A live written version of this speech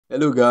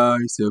Hello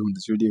guys, welcome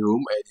to 3D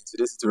Home, and in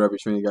today's tutorial I'll be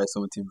showing you guys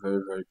something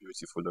very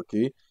beautiful.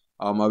 Okay,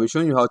 I'll be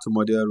showing you how to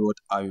model wrought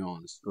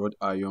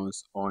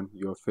irons on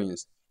your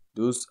fence.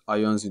 Those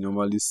irons you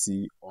normally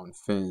see on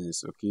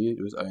fence. Okay,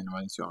 those irons you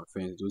normally see on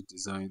fence, those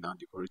design and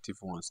decorative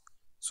ones.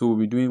 So we'll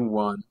be doing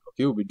one.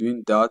 Okay, we'll be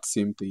doing that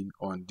same thing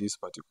on this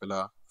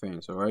particular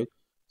fence. All right,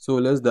 so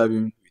let's dive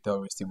in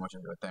without wasting much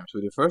of your time.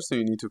 So the first thing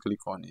you need to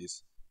click on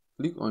is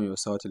click on your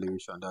south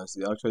elevation.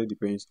 It actually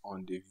depends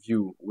on the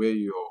view where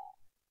your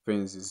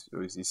fence is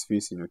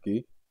facing.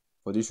 Okay,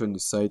 for this one, the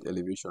side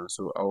elevation.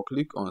 So I'll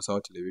click on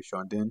south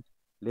elevation, then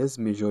let's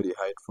measure the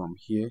height from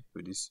here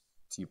to this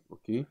tip.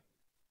 Okay,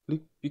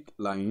 pick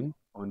line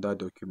on that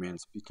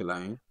document, pick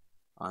line,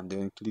 and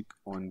then click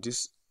on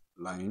this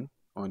line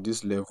on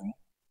this level.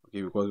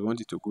 Okay, because we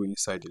want it to go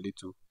inside a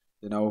little.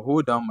 Then I'll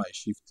hold down my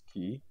shift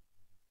key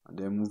and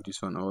then move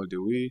this one all the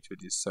way to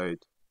this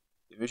side.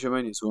 The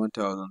measurement is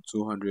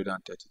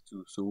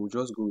 1232, so we'll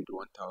just go with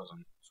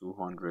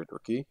 1200.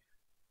 Okay,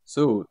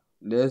 so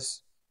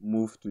let's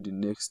move to the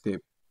next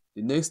step.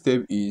 The next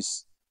step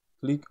is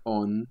click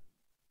on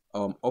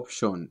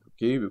option.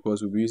 Okay,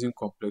 because we'll be using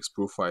complex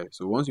profile.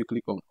 So once you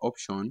click on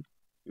option,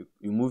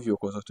 you move your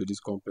cursor to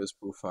this complex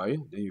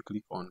profile, then you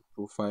click on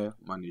profile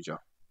manager.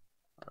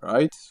 All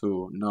right,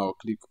 so now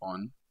click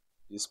on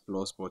this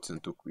plus button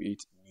to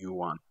create new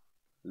one.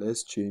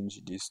 Let's change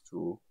this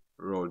to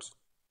rod.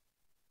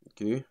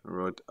 Okay,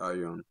 wrought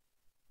iron.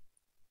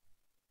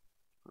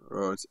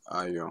 Okay,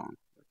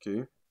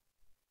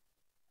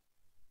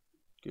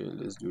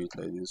 let's do it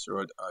like this,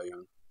 wrought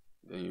iron.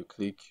 Then you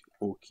click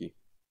OK.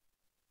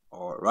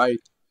 All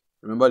right,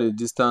 remember the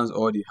distance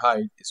or the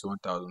height is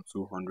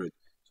 1200.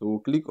 So we'll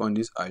click on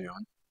this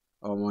iron,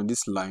 on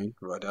this line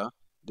rather,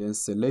 then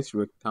select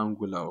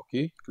rectangular.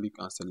 Okay, click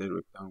and select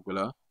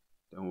rectangular,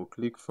 then we'll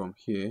click from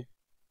here,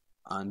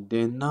 and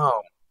then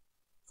now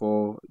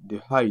for the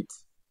height,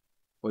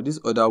 for this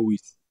other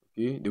width,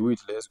 okay, the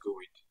width, let's go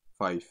with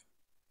 5.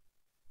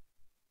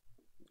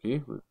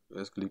 Okay,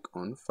 let's click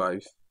on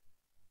 5,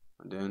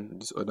 and then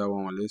this other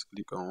one, let's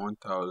click on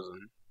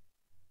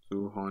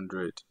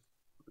 1200.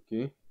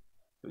 Okay,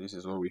 so this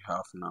is what we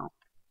have now.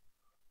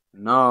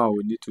 Now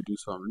we need to do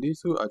some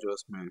little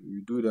adjustment.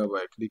 We do that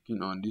by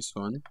clicking on this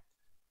one.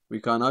 We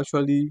can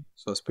actually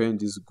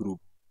suspend this group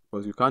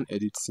because you can't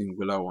edit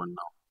singular one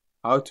now.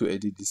 How to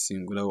edit this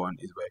singular one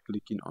is by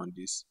clicking on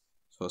this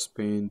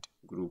suspend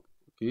group.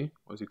 Okay,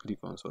 once you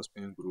click on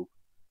suspend group,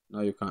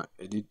 now you can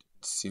edit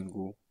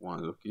single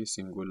ones. Okay,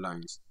 single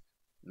lines.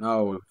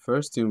 Now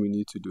first thing we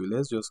need to do,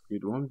 let's just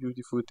create one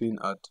beautiful thing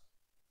at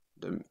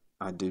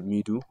the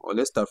middle, or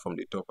let's start from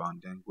the top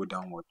and then go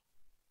downward.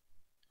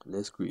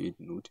 Let's create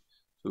node.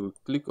 So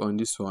click on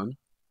this one,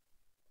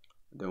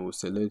 then we'll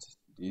select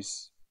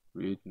this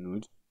create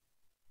node.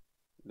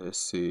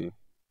 Let's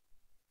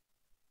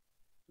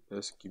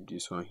keep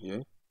this one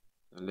here,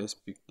 and let's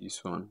pick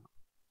this one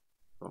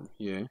from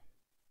here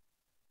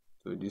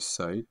to this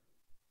side.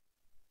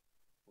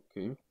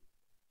 Okay,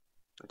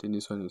 I think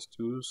this one is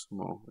too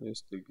small.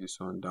 Let's take this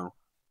one down.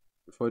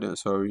 Before then,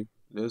 sorry,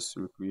 let's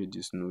recreate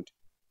this node.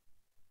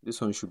 This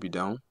one should be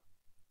down.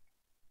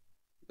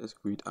 Let's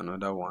create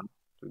another one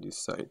to this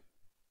side,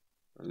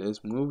 and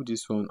let's move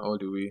this one all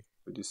the way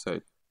to this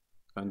side,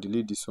 and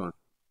delete this one.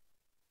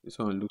 This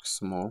one looks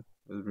small.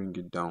 Let's bring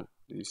it down,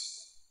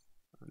 this,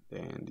 and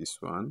then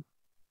this one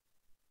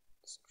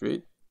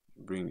straight,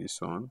 bring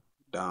this one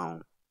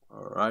down.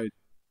 All right,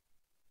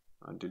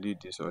 and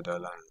delete these other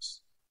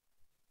lines.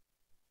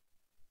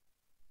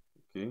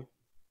 Okay,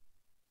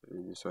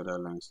 delete these other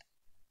lines.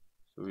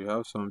 So we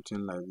have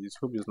something like this.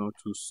 Hope it's not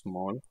too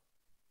small.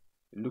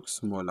 It looks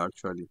small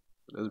actually.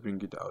 So let's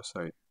bring it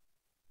outside.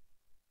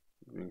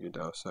 Bring it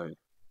outside.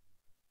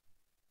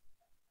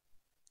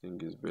 I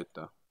think it's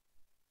better.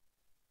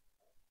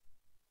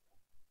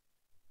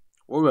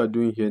 What we are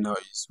doing here now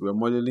is we're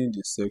modeling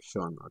the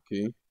section.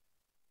 Okay,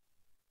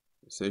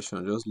 the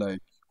section, just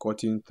like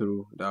cutting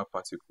through that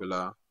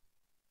particular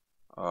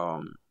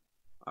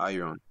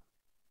iron.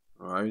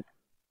 All right,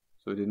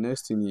 so the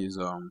next thing is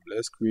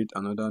let's create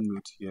another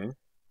node here.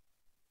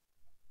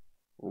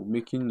 We'll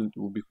be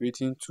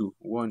creating two,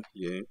 one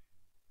here,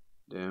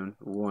 then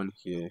one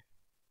here.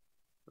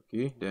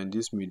 Okay, then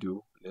this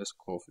middle, let's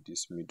curve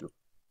this middle.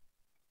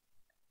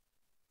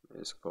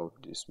 Let's curve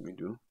this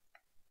middle.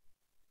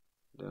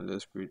 Then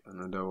let's create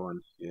another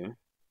one here.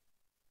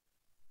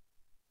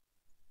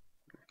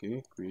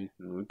 Okay, create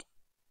node.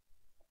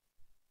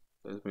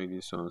 Let's make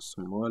this one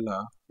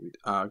smaller with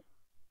arc,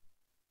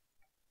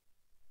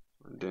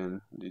 and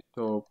then the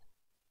top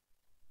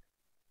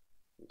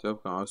can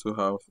also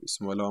have a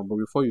smaller one. But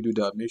before you do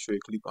that, make sure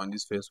you click on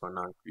this first one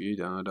and create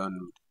another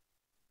node,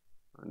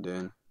 and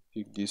then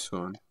pick this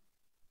one,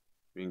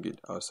 bring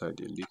it outside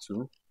a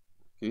little.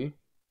 Okay,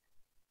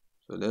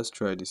 so let's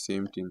try the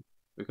same thing.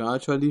 We can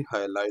actually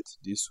highlight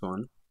this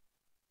one.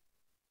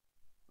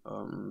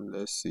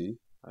 Let's see,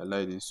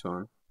 highlight this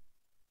one,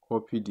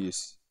 copy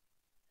this.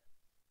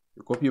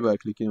 You copy by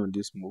clicking on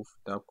this move,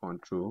 tap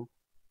control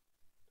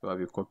to have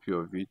a copy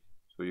of it.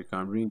 So you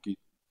can bring it,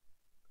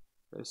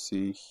 let's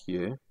see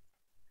here,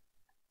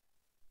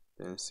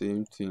 Then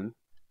same thing,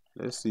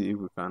 let's see if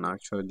we can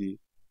actually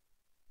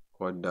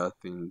cut that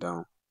thing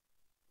down.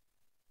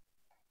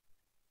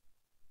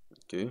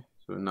 Okay,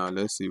 so now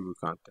let's see if we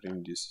can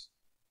trim this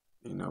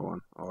inner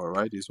one. All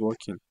right, it's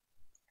working.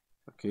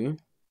 Okay,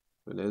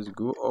 so let's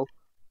go up,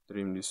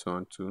 trim this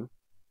one too.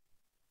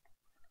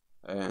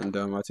 And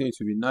I think it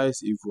would be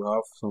nice if we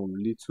have some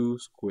little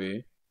square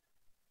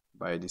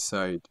by the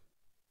side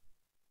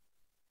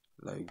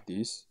like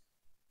this,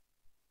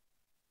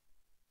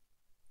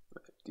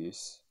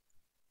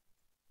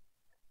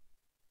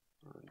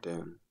 and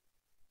then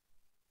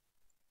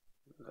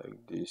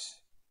like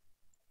this.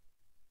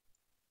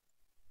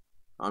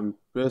 I'm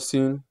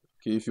pressing.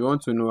 Okay, if you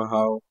want to know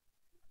how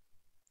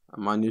I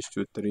managed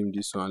to trim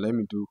this one, let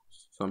me do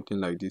something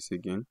like this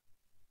again.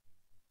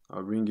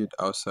 I'll bring it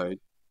outside,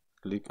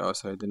 click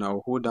outside, then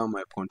I'll hold down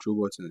my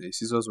control button. The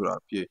scissors will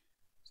appear,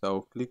 so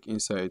I'll click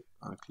inside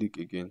and click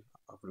again.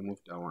 I've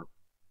removed that one,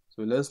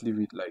 so let's leave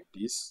it like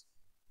this.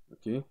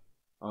 Okay,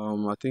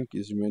 I think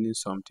it's remaining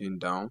something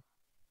down.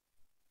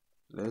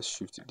 Let's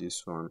shift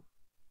this one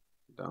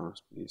down,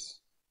 please.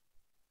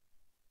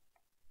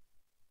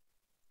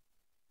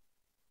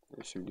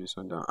 Let's shift this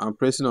one down. I'm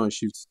pressing on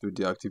shift to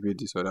deactivate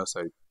this other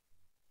side.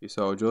 Okay,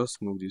 so I'll just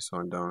move this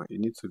one down. It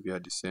needs to be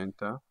at the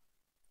center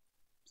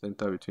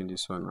between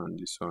this one and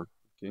this one.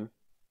 Okay,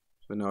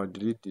 so now I'll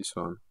delete this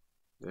one,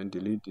 then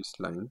delete this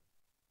line.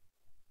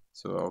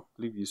 So I'll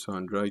click this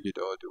one, drag it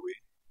all the way.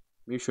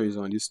 Make sure it's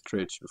on this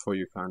stretch before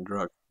you can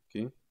drag.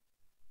 Okay,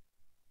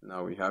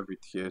 now we have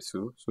it here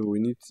too. So we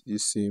need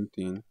this same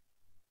thing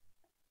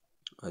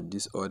at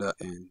this other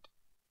end.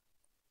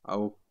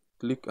 I'll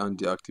click and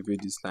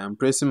deactivate this line. I'm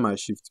pressing my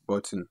shift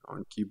button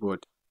on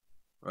keyboard,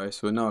 right?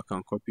 So now I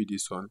can copy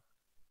this one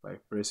by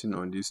pressing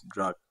on this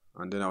drag,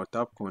 and then I'll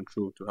tap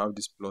control to have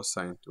this plus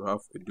sign to have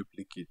a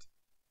duplicate,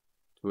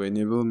 to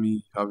enable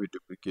me have a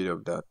duplicate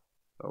of that.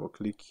 So I will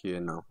click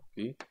here now.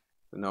 Okay,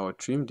 so now I'll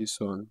trim this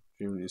one,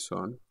 trim this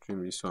one,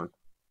 trim this one.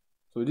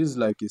 So this is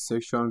like a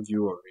section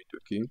view of it.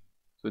 Okay,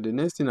 so the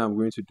next thing I'm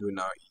going to do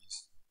now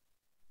is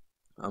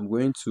I'm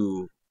going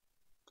to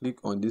click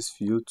on this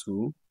fill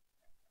tool.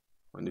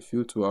 On the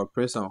fill tool, I'll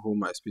press and hold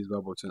my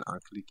spacebar button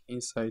and click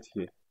inside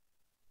here.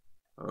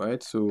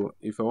 Alright, so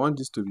if I want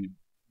this to be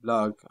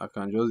black, I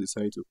can just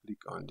decide to click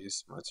on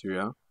this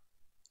material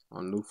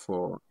and look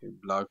for a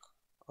black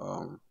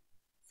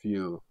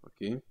fill.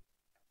 Okay,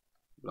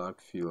 black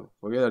fill.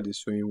 Forget that it's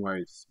showing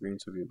white, it's going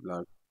to be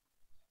black.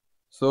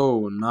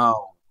 So now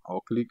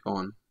I'll click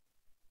on,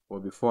 but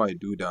before I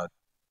do that,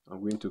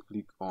 I'm going to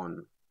click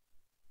on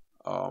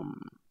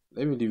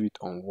let me leave it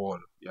on wall.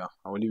 Yeah,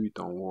 I'll leave it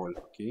on wall.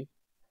 Okay,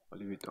 I'll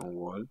leave it on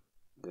wall,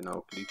 then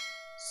I'll click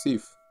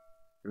save.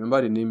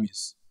 Remember the name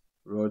is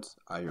Wrought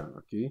Iron.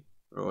 Okay,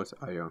 Wrought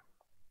Iron.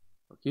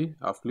 Okay,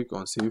 I've clicked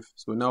on save.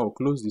 So now I'll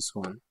close this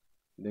one,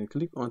 then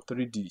click on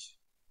 3D.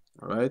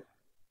 All right,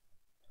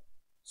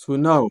 so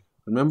now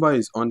remember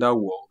it's under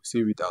wall,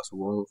 save it as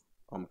wall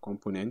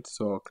component.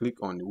 So I'll click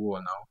on the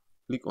wall now,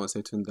 click on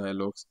setting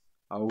dialogs.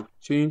 I'll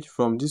change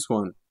from this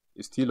one,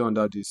 it's still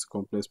under this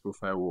complex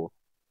profile wall.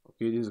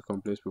 Okay, this is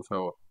complex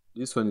profile wall.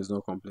 This one is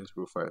not complex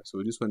profile,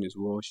 so this one is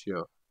wall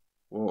shell,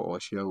 wall or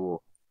shell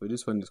wall. So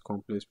this one is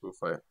complex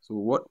profile. So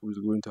what is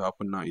going to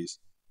happen now is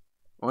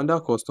under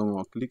custom,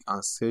 I'll click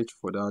and search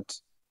for that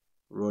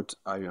wrought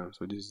iron.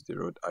 So this is the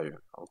wrought iron.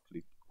 I'll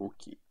click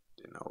OK,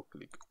 then I'll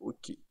click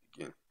OK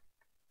again.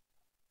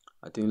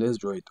 I think let's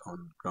draw it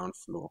on ground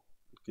floor.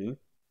 Okay,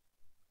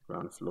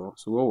 ground floor.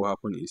 So what will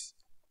happen is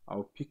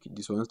I'll pick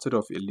this one instead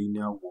of a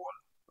linear wall.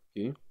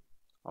 Okay,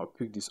 I'll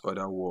pick this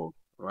other wall,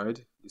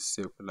 right? This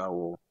circular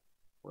wall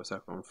or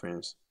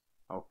circumference.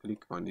 I'll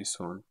click on this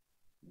one,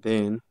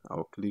 then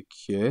I'll click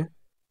here,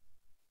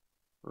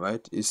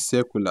 right? It's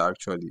circular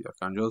actually.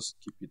 I can just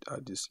keep it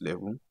at this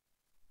level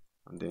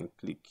and then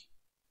click,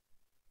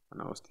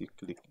 and I'll still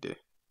click there.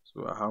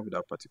 So I have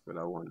that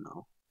particular one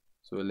now.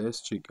 So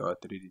let's check our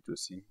 3D to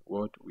see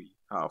what we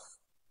have.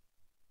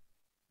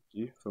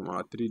 Okay, from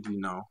our 3D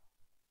now,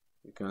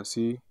 you can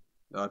see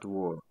that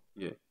wall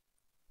here.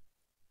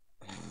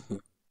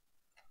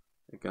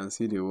 You can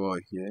see the wall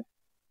here.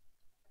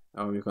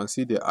 You can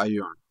see the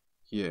iron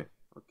here.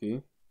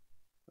 Okay,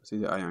 see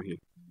the iron here.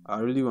 I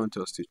really want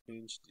us to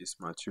change this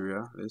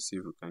material. Let's see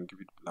if we can give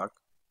it black.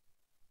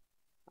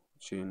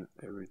 Change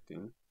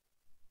everything.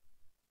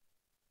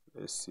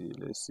 Let's see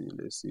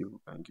if we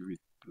can give it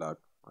black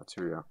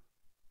material.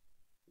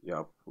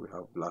 Yep, we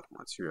have black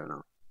material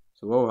now.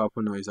 So what will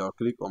happen now is I'll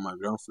click on my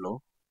ground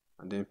floor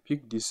and then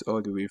pick this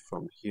all the way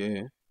from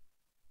here.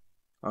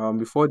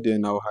 Before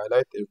then I'll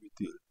highlight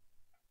everything.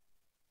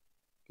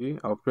 Okay,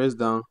 I'll press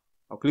down,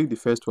 I'll click the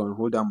first one,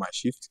 hold down my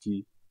shift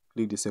key,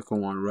 click the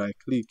second one, right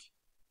click,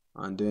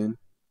 and then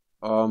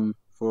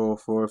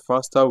for a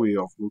faster way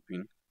of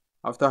grouping,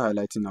 after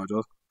highlighting I'll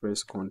just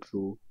press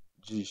Ctrl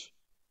G.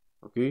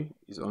 Okay,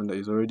 it's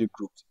already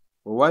grouped,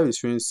 but why it's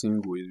showing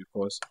single is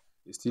because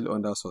it's still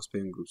under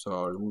suspend group. So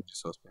I'll remove the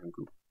suspend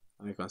group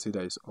and you can see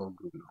that it's all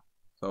grouped now.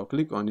 So I'll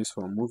click on this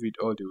one, move it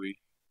all the way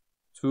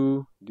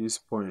to this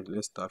point.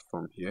 Let's start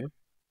from here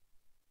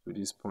to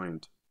this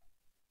point.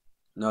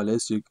 Now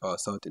let's check our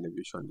south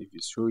elevation if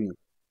it's showing.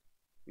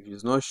 If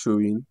it's not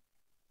showing,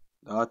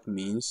 that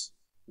means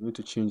we need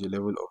to change the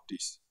level of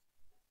this.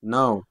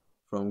 Now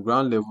from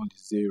ground level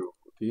is 0,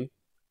 okay,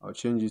 I'll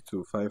change it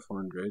to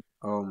 500.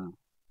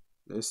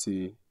 Let's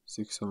see,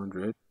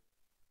 600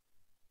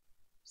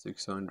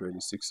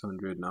 is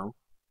 600 now.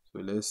 So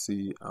let's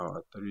see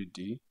our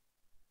 3D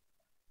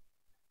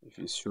if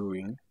it's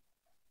showing.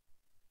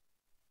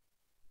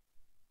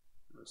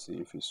 Let's see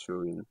if it's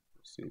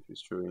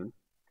showing.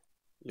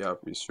 Yeah,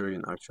 it's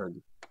showing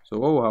actually. So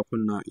what will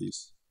happen now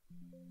is,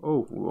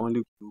 oh,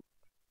 we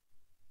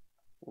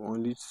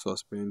only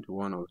suspend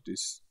one of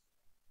this,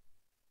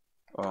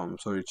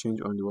 sorry,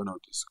 change only one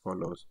of these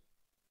colors.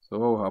 So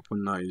what will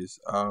happen now is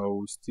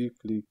I'll still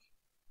click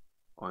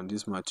on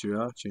this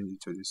material, change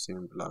it to the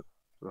same black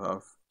to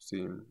have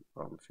same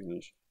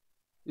finish.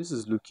 This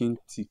is looking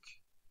thick.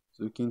 It's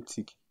looking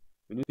thick.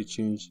 We need to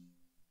change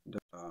the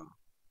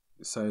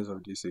size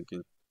of this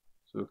again.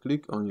 So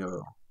click on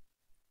your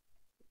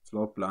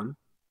floor plan.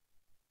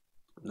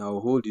 Now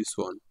hold this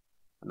one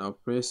and I'll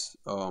press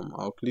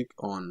I'll click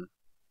on,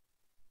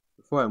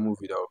 before I move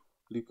it, I'll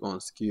click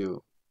on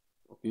scale.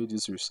 Okay,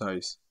 this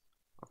resize.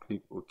 I'll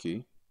click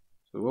OK.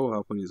 So what will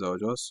happen is I'll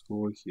just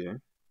hold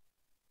here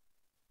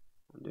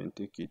and then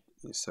take it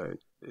inside.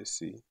 Let's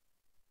see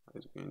how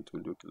it's going to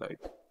look like.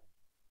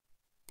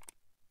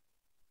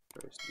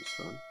 Press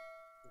this one,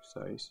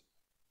 resize.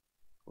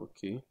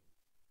 Okay,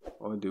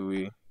 all the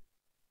way.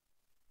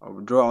 I'll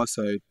draw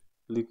outside,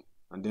 click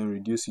and then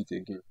reduce it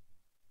again.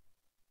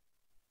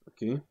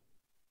 Okay,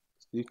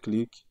 still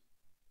click,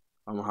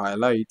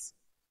 highlight,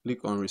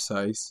 click on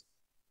resize,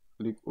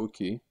 click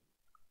OK.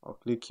 I'll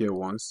click here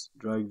once,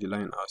 drag the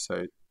line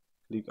outside,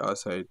 click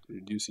outside,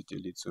 reduce it a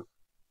little.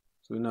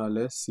 So now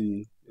let's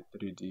see the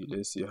 3D.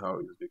 Let's see how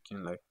it's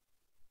looking like.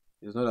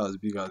 It's not as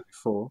big as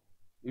before.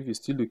 If it's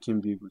still looking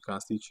big, we can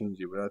still change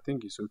it, but I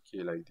think it's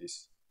okay like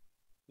this.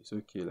 It's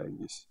okay like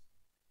this.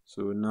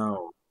 So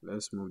now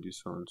let's move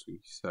this one to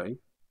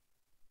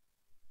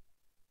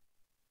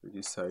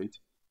this side,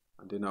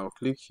 and then I'll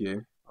click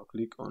here. I'll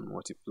click on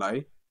multiply,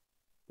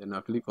 then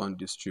I'll click on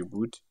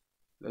distribute.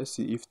 Let's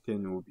see if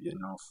 10 will be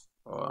enough.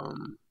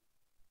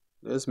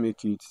 Let's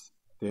make it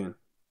 10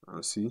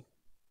 and see.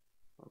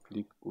 I'll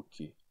click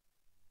OK.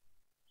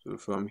 So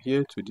from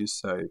here to this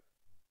side,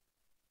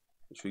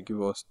 it should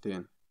give us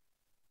 10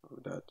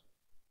 of that.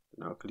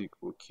 And I'll click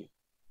OK.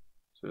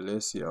 So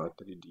let's see our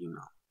 3D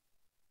now.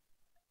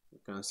 You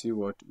can see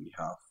what we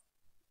have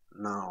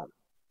now.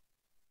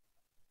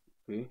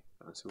 Okay, you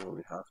can see what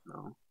we have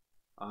now.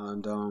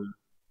 And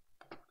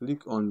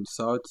click on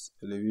south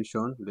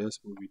elevation. Let's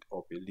move it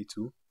up a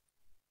little.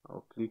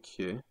 I'll click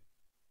here,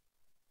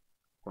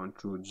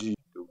 Ctrl G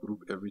to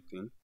group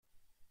everything.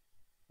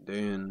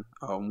 Then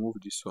I'll move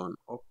this one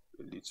up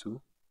a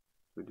little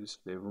to this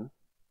level.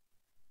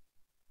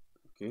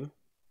 Okay,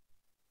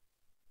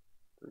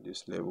 to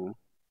this level.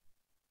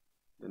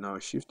 Then I'll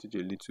shift it a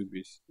little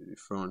bit to the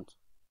front.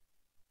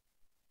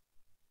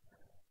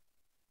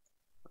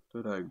 I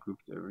thought I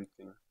grouped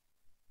everything.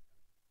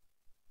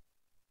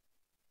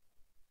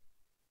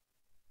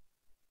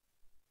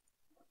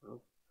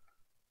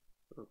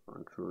 So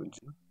Ctrl G.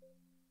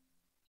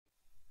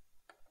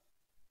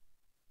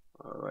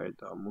 Alright,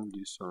 I'll move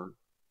this one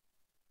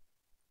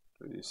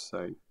to this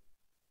side.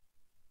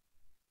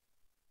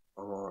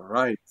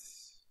 Alright,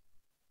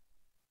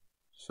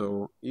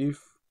 so if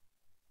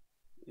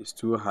it's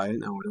too high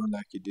and we don't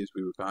like it this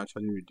way, we can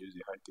actually reduce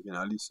the height again.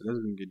 At least let's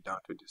bring it down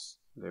to this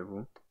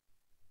level,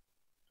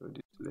 Okay,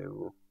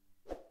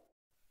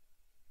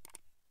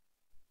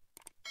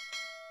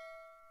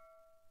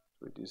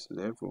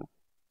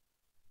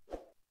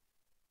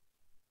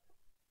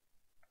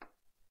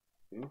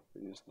 to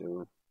this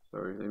level.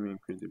 Sorry, let me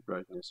increase the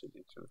brightness a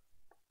little.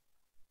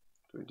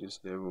 To this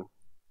level.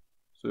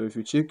 So if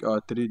you check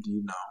our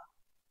 3D now,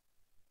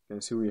 you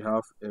can see we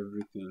have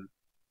everything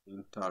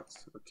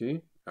intact. Okay,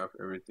 we have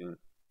everything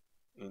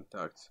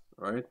intact,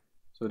 right?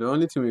 So the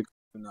only thing we can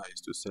do now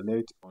is to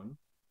select all.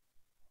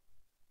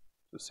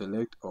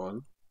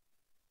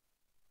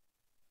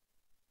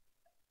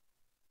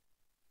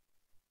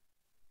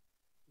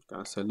 You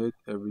can select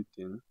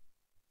everything,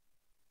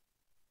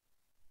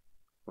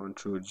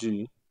 Ctrl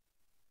G,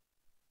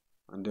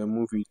 and then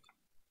move it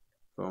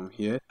from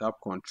here, tap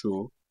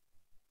Ctrl,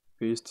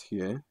 paste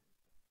here.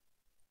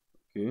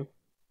 Okay,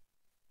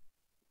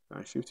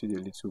 and shift it a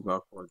little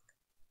backward,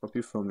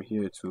 copy from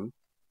here to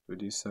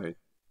this side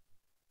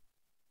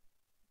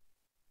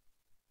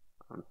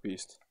and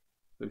paste.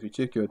 So if you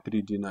check your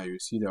 3D now, you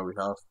see that we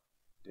have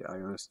the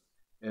irons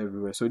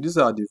everywhere. So these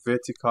are the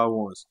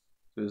vertical ones,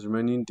 so it's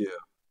remaining the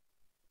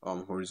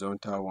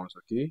horizontal ones.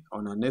 Okay,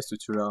 on our next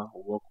tutorial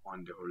we'll work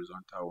on the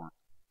horizontal one.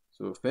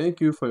 So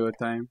thank you for your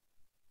time.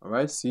 All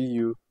right, see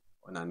you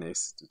on our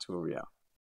next tutorial.